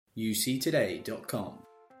uctoday.com.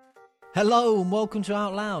 Hello and welcome to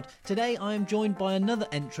Out Loud. Today I am joined by another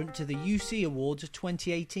entrant to the UC Awards of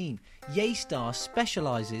 2018. Yaestar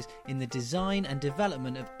specialises in the design and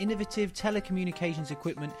development of innovative telecommunications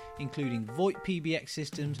equipment including VoIP PBX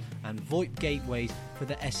systems and VoIP gateways for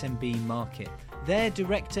the SMB market. Their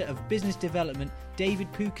Director of Business Development,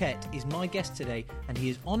 David Phuket, is my guest today and he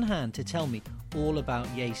is on hand to tell me all about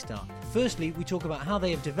Yaestar. Firstly, we talk about how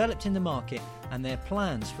they have developed in the market and their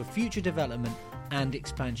plans for future development and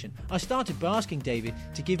expansion. I started by asking David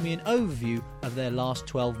to give me an overview of their last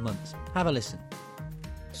 12 months. Have a listen.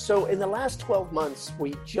 So in the last 12 months,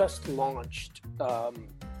 we just launched our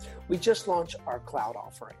cloud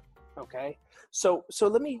offering. Okay. So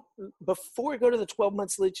let me, before we go to the 12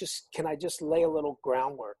 months, can I just lay a little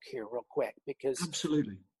groundwork here real quick? Because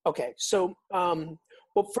absolutely. Okay. So,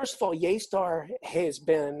 well, first of all, Yaestar has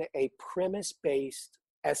been a premise-based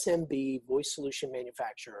SMB voice solution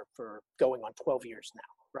manufacturer for going on 12 years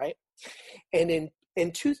now, right? And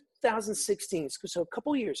in 2016, so a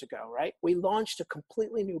couple years ago, right, we launched a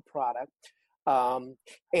completely new product.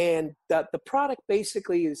 And the product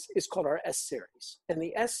basically is called our S-Series. And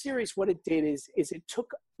the S-Series, what it did is it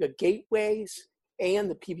took the gateways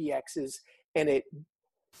and the PBXs and it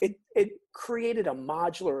created a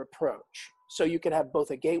modular approach. So you could have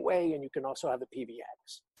both a gateway and you can also have a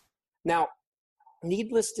PBX. Now,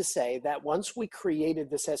 needless to say that once we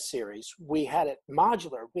created this S-Series, we had it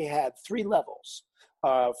modular. We had 4 levels.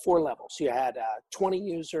 You had a 20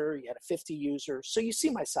 user, you had a 50 user. So you see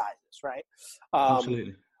my sizes, right?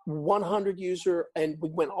 Absolutely. 100 user, and we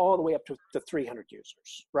went all the way up to 300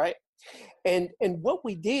 users, right? And what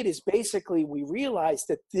we did is basically we realized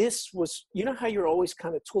that this was, you know how you're always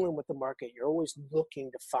kind of tooling with the market. You're always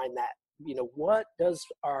looking to find that, what does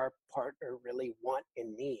our partner really want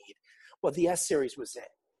and need? Well, the S-Series was it.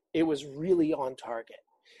 It was really on target.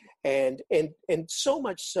 And so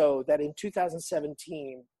much so that in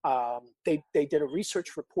 2017, they did a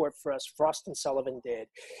research report for us, Frost & Sullivan did,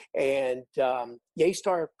 and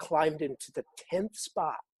Yaestar climbed into the 10th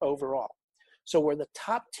spot overall. So we're the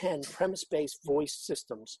top 10 premise-based voice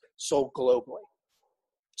systems sold globally.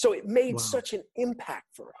 So it made such an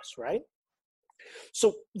impact for us, right?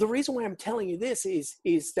 So the reason why I'm telling you this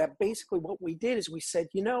is that basically what we did is we said,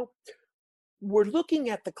 we're looking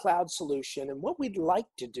at the cloud solution, and what we'd like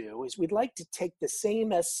to do is we'd like to take the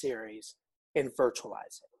same S-Series and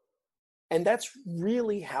virtualize it. And that's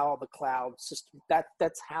really how the cloud system,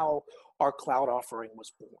 that's how our cloud offering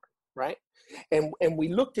was born, right? And we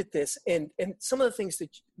looked at this, and some of the things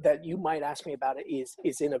that you might ask me about it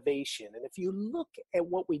is innovation. And if you look at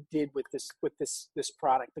what we did with this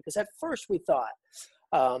product, because at first we thought,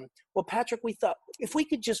 well, Patrick, we thought if we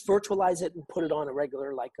could just virtualize it and put it on a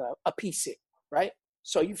regular, like a PC, right?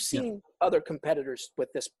 So you've seen other competitors with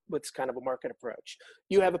this kind of a market approach.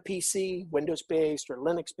 You have a PC, Windows-based or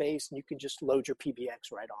Linux-based, and you can just load your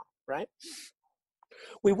PBX right on, right?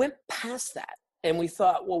 We went past that, and we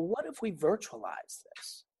thought, well, what if we virtualize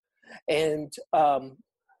this? And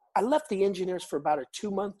I left the engineers for about a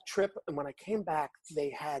 2-month trip, and when I came back,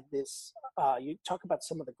 they had this, you talk about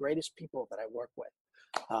some of the greatest people that I work with.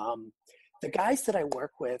 The guys that I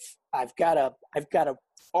work with, I've got a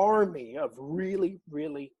army of really,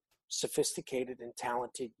 really sophisticated and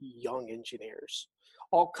talented young engineers,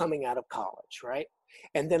 all coming out of college, right?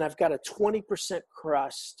 And then I've got a 20%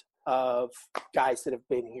 crust of guys that have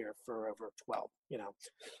been here for over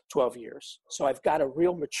 12 years. So I've got a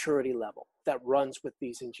real maturity level that runs with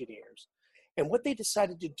these engineers. And what they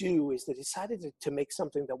decided to do is they decided to make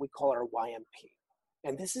something that we call our YMP.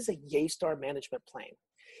 And this is a Yaestar management plane.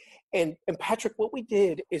 And Patrick, what we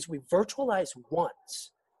did is we virtualized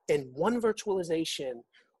once. In one virtualization,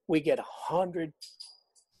 we get 100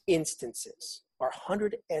 instances or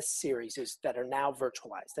 100 S-Series that are now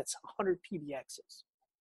virtualized. That's 100 PBXs.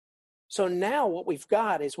 So now what we've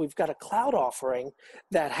got is we've got a cloud offering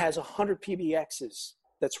that has 100 PBXs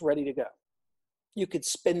that's ready to go. You could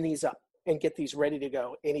spin these up and get these ready to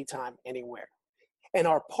go anytime, anywhere. And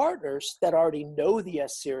our partners that already know the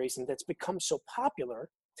S-Series and that's become so popular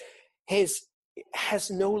has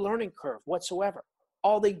no learning curve whatsoever.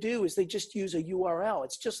 All they do is they just use a URL.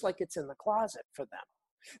 It's just like it's in the closet for them.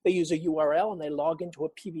 They use a URL and they log into a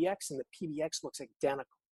PBX and the PBX looks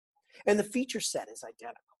identical. And the feature set is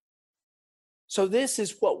identical. So this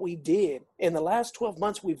is what we did. In the last 12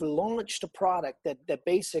 months, we've launched a product that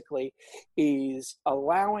basically is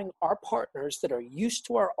allowing our partners that are used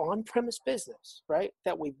to our on-premise business, right?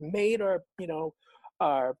 That we've made our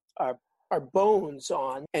bones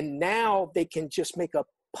on, and now they can just make a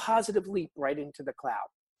positive leap right into the cloud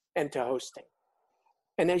and to hosting.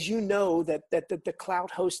 And as you know, that the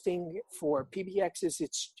cloud hosting for PBXs,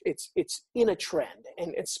 it's in a trend,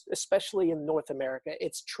 and it's especially in North America,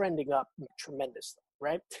 it's trending up tremendously,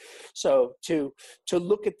 right? So to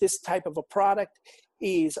look at this type of a product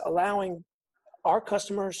is allowing our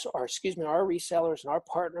customers, or excuse me, our resellers and our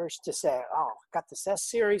partners to say, oh, I got this S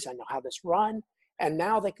series, I know how this run, and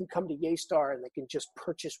now they can come to Yaystar and they can just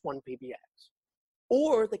purchase one PBX,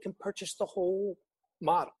 or they can purchase the whole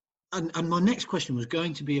model. And my next question was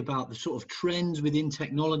going to be about the sort of trends within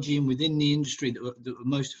technology and within the industry that were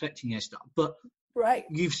most affecting Yaystar. But right,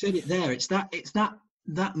 you've said it there. It's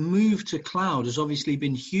that move to cloud has obviously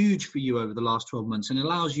been huge for you over the last 12 months, and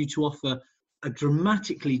allows you to offer a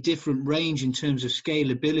dramatically different range in terms of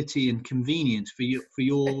scalability and convenience for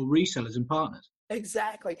your resellers and partners.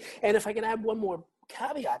 Exactly. And if I can add one more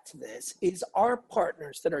caveat to this, is our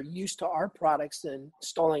partners that are used to our products and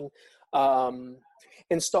installing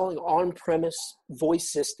on-premise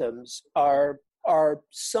voice systems are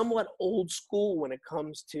somewhat old school when it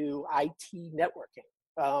comes to IT networking.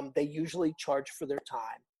 They usually charge for their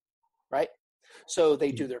time, right? So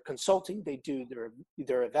they do their consulting, they do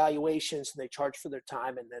their evaluations, and they charge for their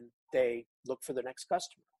time, and then they look for their next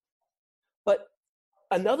customer. But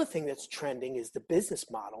another thing that's trending is the business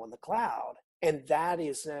model in the cloud. And that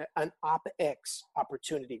is an OpEx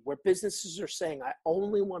opportunity where businesses are saying, I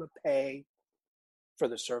only want to pay for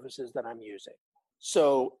the services that I'm using.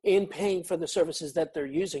 So in paying for the services that they're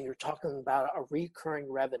using, you're talking about a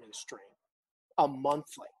recurring revenue stream, a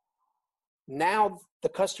monthly. Now, the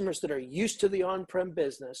customers that are used to the on-prem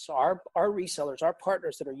business, our resellers, our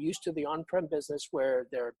partners that are used to the on-prem business, where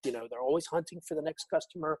they're always hunting for the next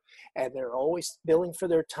customer and they're always billing for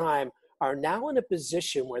their time, are now in a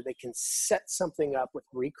position where they can set something up with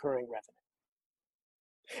recurring revenue.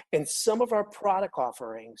 And some of our product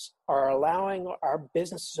offerings are allowing our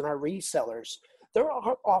businesses and our resellers, they're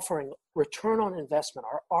offering return on investment.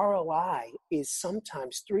 Our ROI is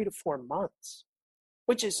sometimes 3 to 4 months,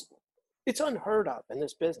 which is, it's unheard of in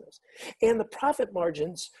this business. And the profit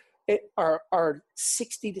margins are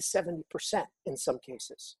 60 to 70% in some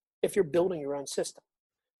cases, if you're building your own system.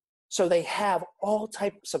 So they have all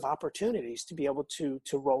types of opportunities to be able to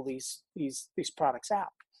roll these products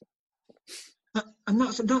out. And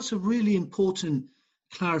that's a really important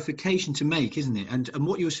clarification to make, isn't it? And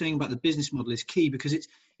what you were saying about the business model is key, because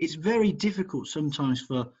it's very difficult sometimes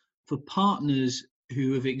for partners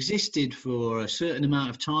who have existed for a certain amount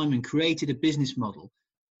of time and created a business model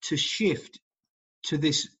to shift to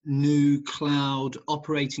this new cloud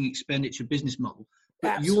operating expenditure business model.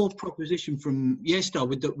 But Absolutely. Your proposition from Yaystar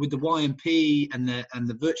with the YMP and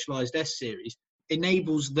the virtualized S series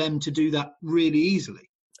enables them to do that really easily.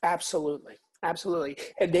 Absolutely.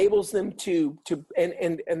 Enables them to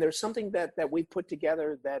and there's something that we put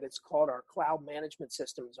together that it's called our cloud management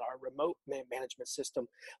systems, our remote management system,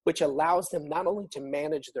 which allows them not only to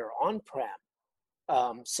manage their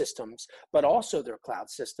on-prem systems, but also their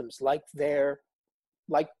cloud systems, like they're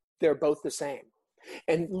both the same.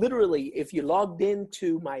 And literally, if you logged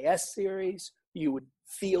into my S series, you would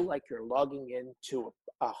feel like you're logging into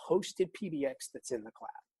a hosted PBX that's in the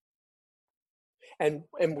cloud. And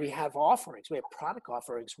we have offerings, we have product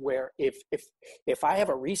offerings where if I have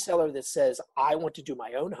a reseller that says, I want to do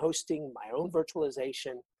my own hosting, my own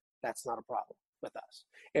virtualization, that's not a problem with us.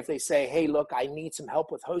 If they say, hey, look, I need some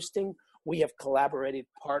help with hosting, we have collaborated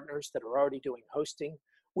partners that are already doing hosting.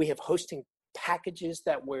 We have hosting packages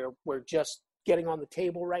that we're just getting on the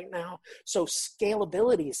table right now. So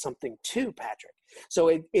scalability is something too, Patrick. So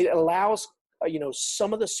it allows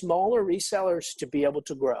some of the smaller resellers to be able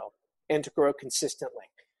to grow and to grow consistently.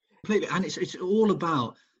 Completely. And it's all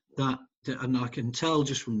about that, and I can tell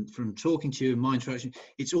just from talking to you and my interaction,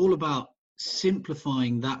 it's all about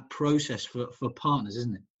simplifying that process for partners,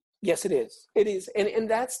 isn't it? Yes, it is. It is. And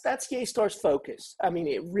that's Yaystar's focus. I mean,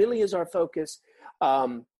 it really is our focus,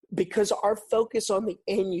 because our focus on the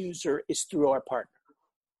end user is through our partner.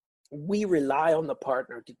 We rely on the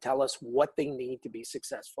partner to tell us what they need to be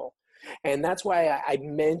successful. And that's why I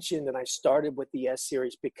mentioned and I started with the S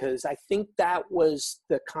series, because I think that was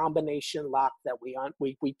the combination lock that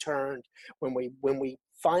we turned when we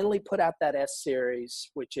finally put out that S series,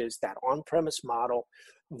 which is that on-premise model.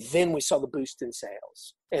 Then we saw the boost in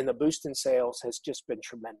sales, and the boost in sales has just been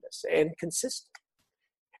tremendous and consistent.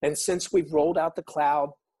 And since we've rolled out the cloud,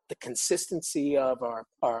 the consistency of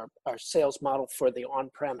our sales model for the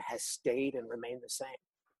on-prem has stayed and remained the same.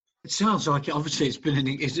 It sounds like obviously it's been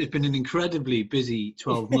an incredibly busy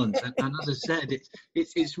 12 months, and as I said,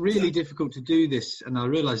 it's really difficult to do this. And I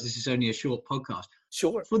realise this is only a short podcast,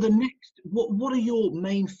 Sure. For the next, what are your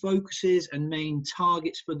main focuses and main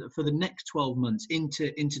targets for the next 12 months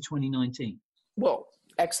into 2019? Well,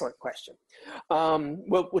 excellent question.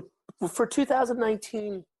 For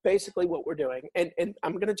 2019, basically what we're doing, and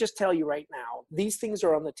I'm going to just tell you right now, these things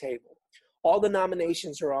are on the table. All the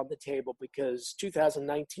nominations are on the table because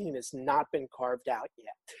 2019 has not been carved out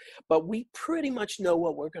yet. But we pretty much know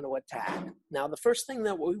what we're going to attack. Now, the first thing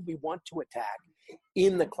that we want to attack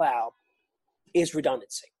in the cloud is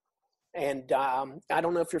redundancy. And I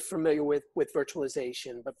don't know if you're familiar with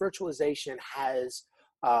virtualization, but virtualization has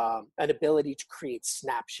an ability to create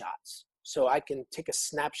snapshots. So I can take a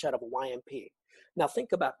snapshot of a YMP. Now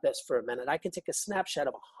think about this for a minute. I can take a snapshot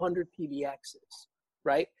of 100 PBXs,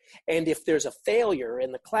 right? And if there's a failure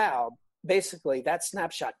in the cloud, basically that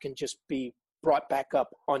snapshot can just be brought back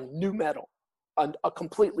up on new metal, on a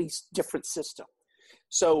completely different system.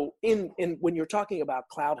 So when you're talking about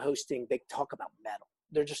cloud hosting, they talk about metal.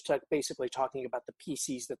 They're just basically talking about the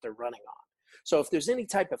PCs that they're running on. So if there's any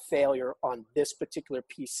type of failure on this particular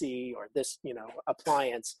PC or this,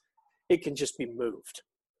 appliance, it can just be moved,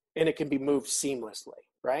 and it can be moved seamlessly,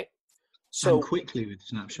 right? So and quickly with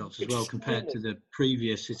snapshots as well, compared to the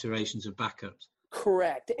previous iterations of backups.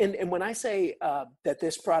 Correct. And when I say that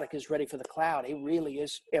this product is ready for the cloud, it really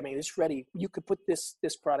is. I mean, it's ready. You could put this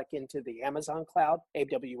product into the Amazon cloud,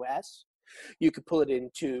 AWS. You could pull it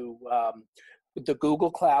into the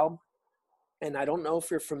Google cloud. And I don't know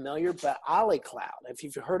if you're familiar, but Ali Cloud. Have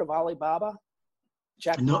you heard of Alibaba?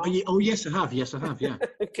 Jack Ma? Oh, yes, I have. Yes, I have. Yeah.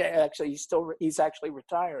 Okay. Actually, he's actually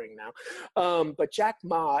retiring now. But Jack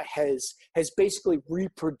Ma has basically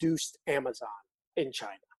reproduced Amazon in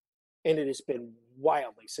China, and it has been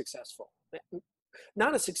wildly successful.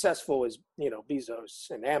 Not as successful as Bezos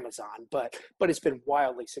and Amazon, but it's been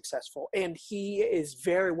wildly successful. And he is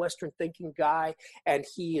very Western thinking guy, and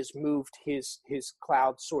he has moved his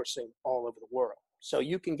cloud sourcing all over the world. So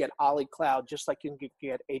you can get Ali Cloud just like you can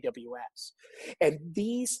get AWS. And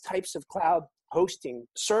these types of cloud hosting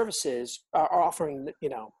services are offering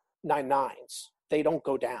 9.9s. They don't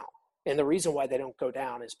go down. And the reason why they don't go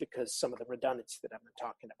down is because some of the redundancy that I've been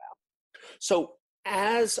talking about. So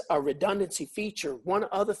as a redundancy feature, one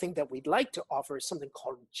other thing that we'd like to offer is something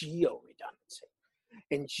called geo-redundancy.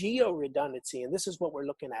 And geo-redundancy, and this is what we're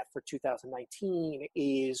looking at for 2019,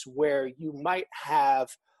 is where you might have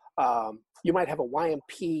a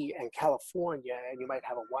YMP in California, and you might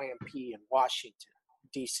have a YMP in Washington,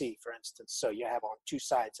 DC, for instance. So you have on two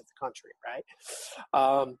sides of the country, right?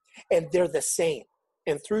 And they're the same.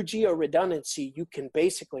 And through geo-redundancy, you can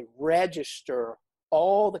basically register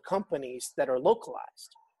all the companies that are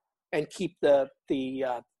localized and keep the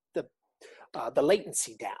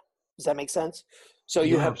latency down. Does that make sense? So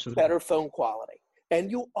you have absolutely better phone quality. And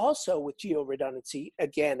you also, with geo-redundancy,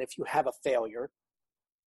 again, if you have a failure,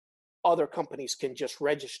 other companies can just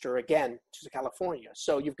register again to California.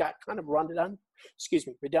 So you've got kind of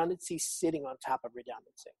redundancy sitting on top of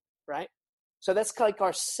redundancy, right? So that's like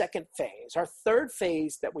our second phase. Our third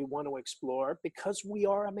phase that we want to explore, because we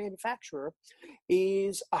are a manufacturer,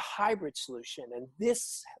 is a hybrid solution. And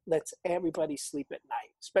this lets everybody sleep at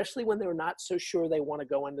night, especially when they're not so sure they want to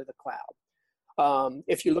go into the cloud.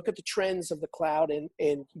 If you look at the trends of the cloud in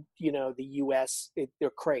the US,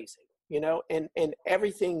 they're crazy, and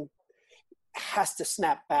everything has to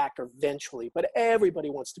snap back eventually. But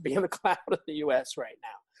everybody wants to be in the cloud in the US right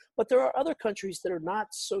now. But there are other countries that are not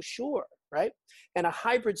so sure, right? And a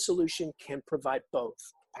hybrid solution can provide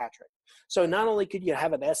both, Patrick. So not only could you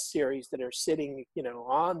have an S series that are sitting,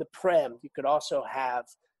 on the prem, you could also have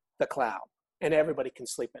the cloud, and everybody can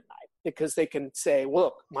sleep at night because they can say,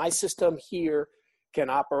 look, my system here can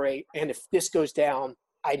operate, and if this goes down,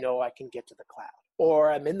 I know I can get to the cloud.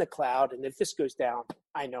 Or I'm in the cloud, and if this goes down,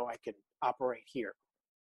 I know I can operate here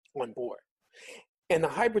on board. And the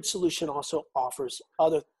hybrid solution also offers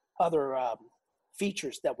other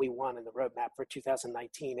features that we want in the roadmap for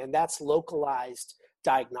 2019, and that's localized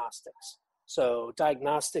diagnostics. So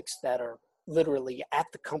diagnostics that are literally at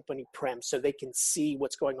the company prem, so they can see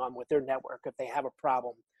what's going on with their network if they have a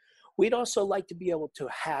problem. We'd also like to be able to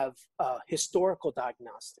have historical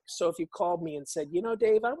diagnostics. So if you called me and said,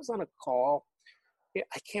 Dave, I was on a call,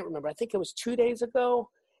 I can't remember, I think it was 2 days ago,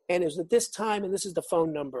 and it was at this time, and this is the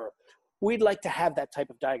phone number. We'd like to have that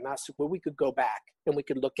type of diagnostic where we could go back and we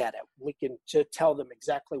could look at it. We can tell them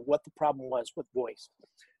exactly what the problem was with voice.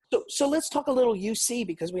 So let's talk a little UC,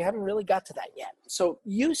 because we haven't really got to that yet. So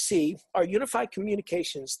UC, our Unified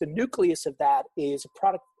Communications, the nucleus of that is a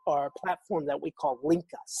product or a platform that we call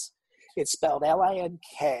LinkUs. It's spelled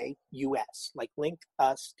LINKUS, like link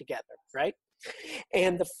us together, right?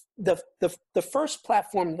 And the first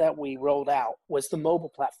platform that we rolled out was the mobile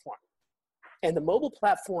platform. And the mobile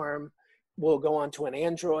platform will go onto an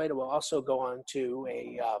Android. It will also go onto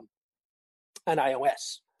an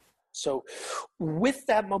iOS. So with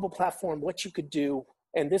that mobile platform, what you could do,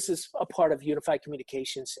 and this is a part of Unified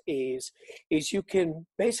Communications, is you can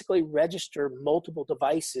basically register multiple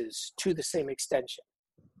devices to the same extension.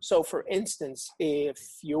 So for instance, if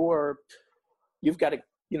you've got to,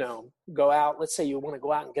 go out, let's say you want to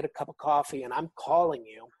go out and get a cup of coffee and I'm calling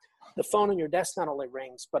you, the phone on your desk not only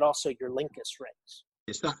rings, but also your Linkus rings.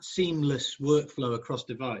 It's that seamless workflow across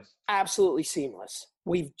device. Absolutely seamless.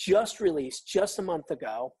 We've just released, just a month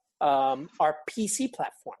ago, our PC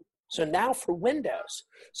platform. So now for Windows,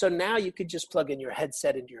 so now you could just plug in your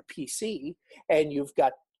headset into your PC and you've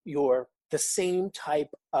got the same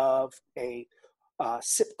type of a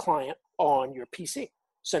SIP client on your PC.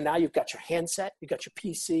 So now you've got your handset, you've got your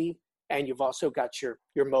PC, and you've also got your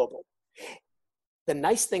mobile. The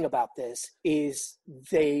nice thing about this is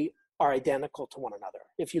they are identical to one another.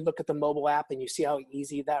 If you look at the mobile app and you see how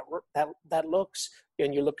easy that looks,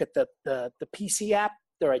 and you look at the PC app,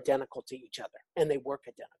 they're identical to each other, and they work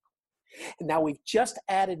identical. And now we've just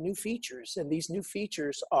added new features, and these new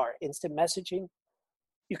features are instant messaging.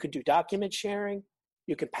 You can do document sharing.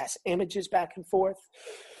 You can pass images back and forth.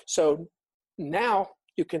 So now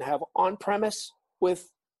you can have on-premise with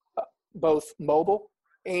both mobile,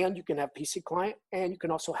 and you can have PC client, and you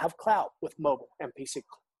can also have cloud with mobile and PC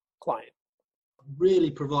client.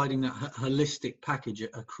 Really providing that holistic package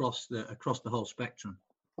across the whole spectrum.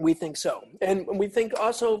 We think so. And we think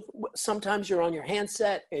also sometimes you're on your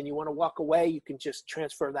handset and you want to walk away, you can just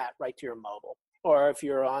transfer that right to your mobile. Or if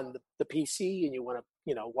you're on the PC and you want to,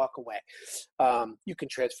 walk away, you can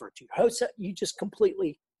transfer it to your headset. You just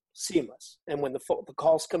completely seamless. And when the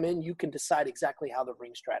calls come in, you can decide exactly how the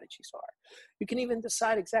ring strategies are. You can even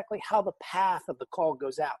decide exactly how the path of the call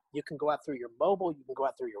goes out. You can go out through your mobile. You can go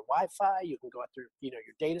out through your Wi-Fi. You can go out through, your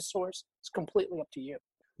data source. It's completely up to you.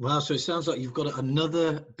 Wow. So it sounds like you've got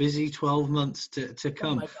another busy 12 months to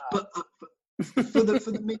come. But for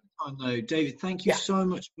the meantime, though, David, thank you so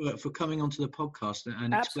much for coming onto the podcast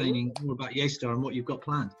and explaining more about Yaystar and what you've got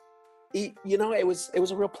planned. It was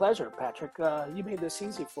a real pleasure, Patrick. You made this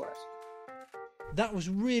easy for us. That was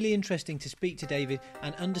really interesting to speak to David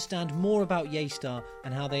and understand more about Yaystar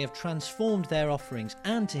and how they have transformed their offerings,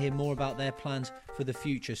 and to hear more about their plans for the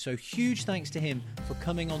future. So huge thanks to him for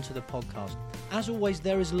coming onto the podcast. As always,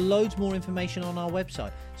 there is loads more information on our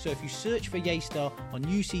website. So if you search for Yaystar on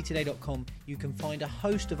uctoday.com, you can find a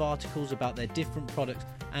host of articles about their different products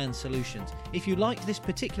and solutions. If you liked this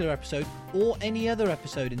particular episode or any other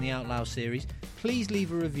episode in the Out Loud series, please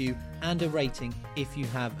leave a review and a rating if you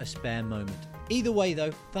have a spare moment. Either way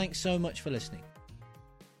though, thanks so much for listening.